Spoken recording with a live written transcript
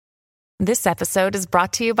This episode is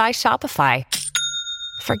brought to you by Shopify.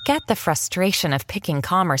 Forget the frustration of picking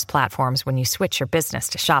commerce platforms when you switch your business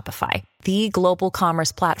to Shopify, the global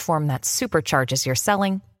commerce platform that supercharges your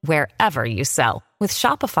selling wherever you sell. With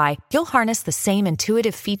Shopify, you'll harness the same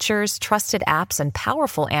intuitive features, trusted apps, and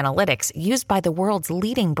powerful analytics used by the world's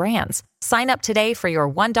leading brands. Sign up today for your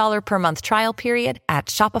 $1 per month trial period at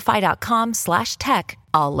shopify.com/tech,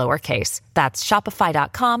 all lowercase. That's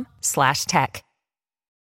shopify.com/tech.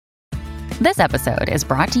 This episode is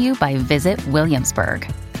brought to you by Visit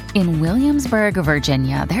Williamsburg. In Williamsburg,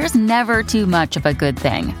 Virginia, there's never too much of a good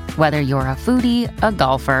thing. Whether you're a foodie, a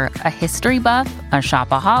golfer, a history buff, a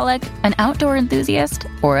shopaholic, an outdoor enthusiast,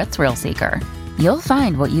 or a thrill seeker, you'll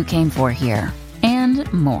find what you came for here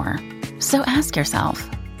and more. So ask yourself,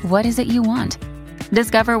 what is it you want?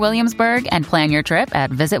 Discover Williamsburg and plan your trip at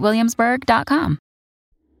visitwilliamsburg.com.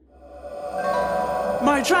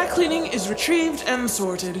 My dry cleaning is retrieved and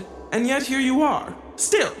sorted, and yet here you are.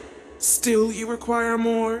 Still you require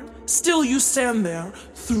more? Still you stand there,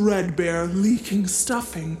 threadbare, leaking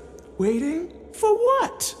stuffing, waiting? For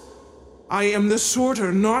what? I am the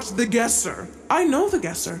sorter, not the guesser. I know the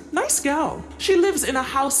guesser. Nice gal. She lives in a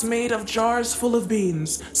house made of jars full of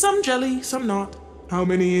beans. Some jelly, some not. How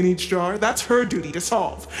many in each jar? That's her duty to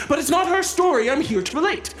solve. But it's not her story I'm here to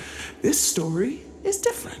relate. This story is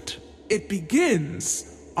different. It begins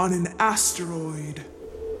on an asteroid.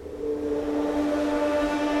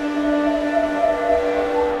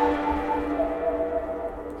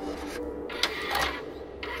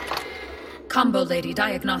 Combo Lady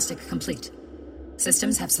diagnostic complete.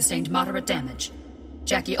 Systems have sustained moderate damage.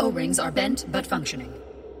 Jackie O-rings are bent but functioning.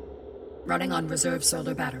 Running on reserve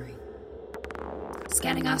solar battery.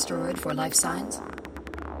 Scanning asteroid for life signs.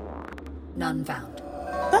 None found.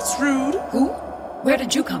 That's rude. Who? Where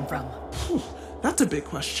did you come from? That's a big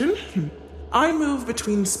question. I move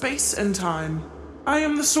between space and time. I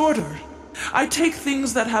am the sorter. I take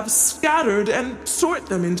things that have scattered and sort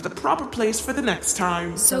them into the proper place for the next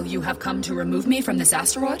time. So you have come to remove me from this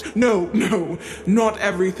asteroid? No, not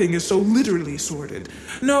everything is so literally sorted.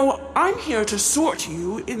 No, I'm here to sort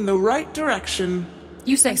you in the right direction.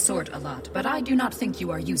 You say sort a lot, but I do not think you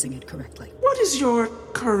are using it correctly. What is your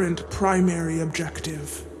current primary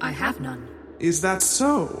objective? I have none. Is that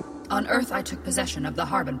so? On Earth, I took possession of the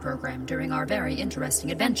Harbin program during our very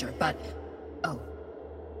interesting adventure, but...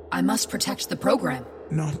 I must protect the program.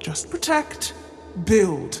 Not just protect.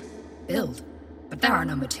 Build. Build? But there are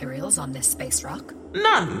no materials on this space rock.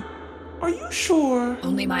 None. Are you sure?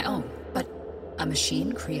 Only my own. But a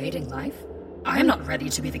machine creating life? I am not ready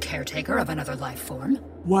to be the caretaker of another life form.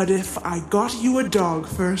 What if I got you a dog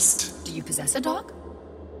first? Do you possess a dog?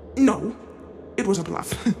 No. It was a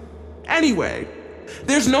bluff. Anyway,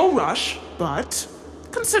 there's no rush, but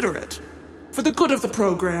consider it. For the good of the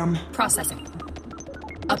program. Processing.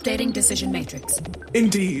 Updating decision matrix.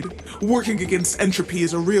 Indeed. Working against entropy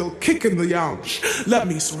is a real kick in the younge. Let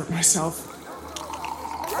me sort myself.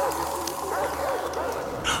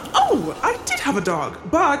 Oh, I did have a dog,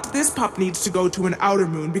 but this pup needs to go to an outer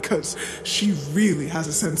moon because she really has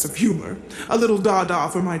a sense of humor. A little dada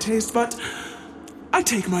for my taste, but I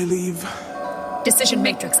take my leave. Decision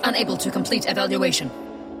matrix unable to complete evaluation.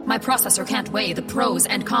 My processor can't weigh the pros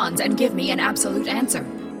and cons and give me an absolute answer.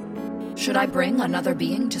 Should I bring another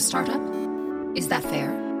being to startup? Is that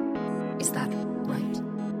fair? Is that right?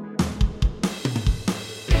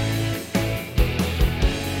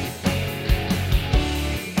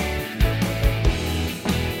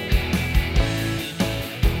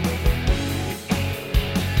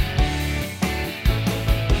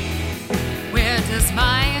 Where does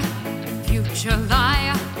my future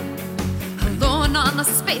lie? Alone on a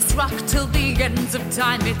space rock till the ends of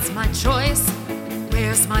time. It's my choice.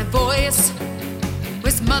 Where's my voice?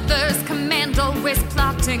 Where's mother's command always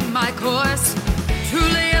plotting my course?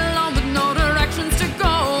 Truly alone with no directions to go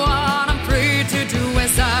on. I'm free to do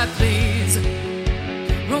as I please.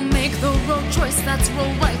 We'll make the road choice that's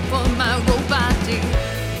real right for my road body.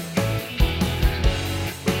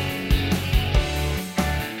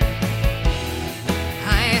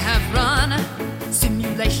 I have run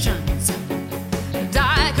simulations, and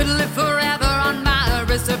I could live forever on my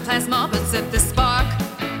reserve plasma, but set this spark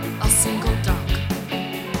a single dark.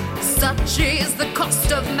 Such is the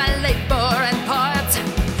cost of my labor and parts.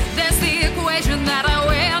 There's the equation that I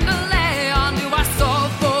weigh and delay on. Do I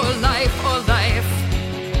solve for life or life?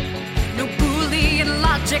 No Boolean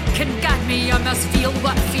logic can guide me. I must feel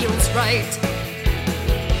what feels right.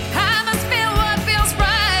 I must feel what feels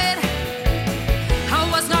right. I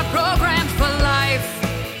was not programmed for life.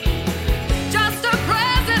 Just a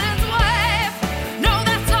president's wife. No,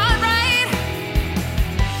 that's not right.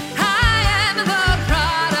 I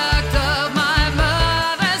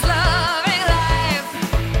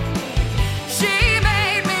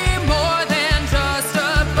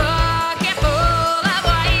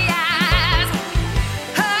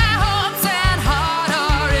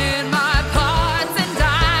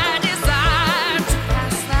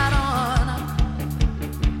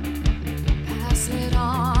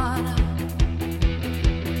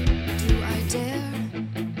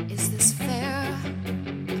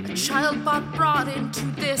Childbot brought into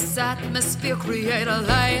this atmosphere, create a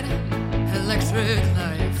light, electric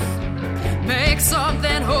life. Make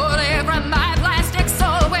something holy from my plastic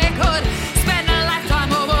soul. We could spend a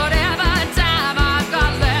lifetime or whatever time I've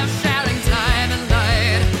got left, sharing time and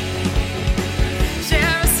light.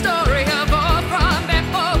 Share a story of all from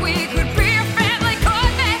before we could be a family,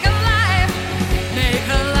 could make a life, make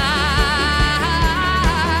a life.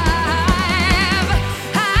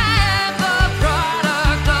 I am the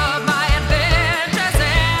product of my adventures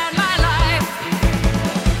and my life.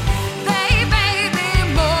 They made me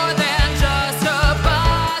more than just a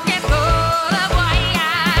bucket full of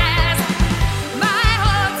wires. My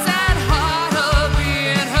hopes and heart will be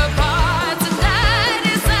in her parts, and I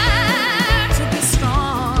desire to be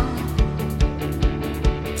strong,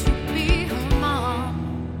 to be her mom,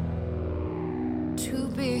 to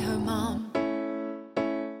be her mom.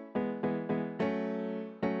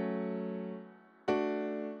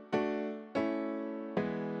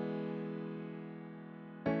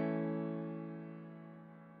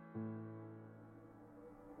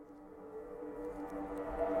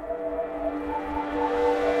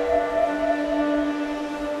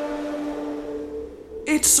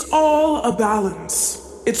 It's all a balance.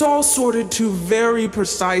 It's all sorted to very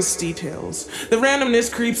precise details. The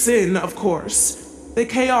randomness creeps in, of course. The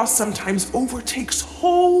chaos sometimes overtakes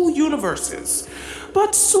whole universes.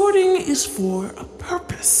 But sorting is for a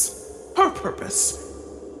purpose. Her purpose.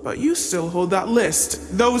 But you still hold that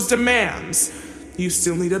list, those demands. You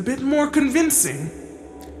still need a bit more convincing.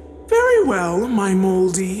 Very well, my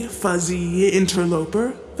moldy, fuzzy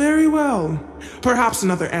interloper. Very well. Perhaps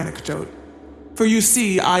another anecdote. For you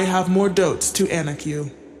see, I have more dotes to annoc you.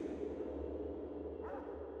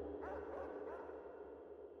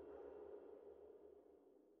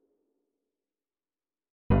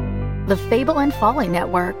 The Fable and Folly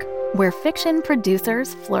Network, where fiction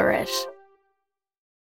producers flourish.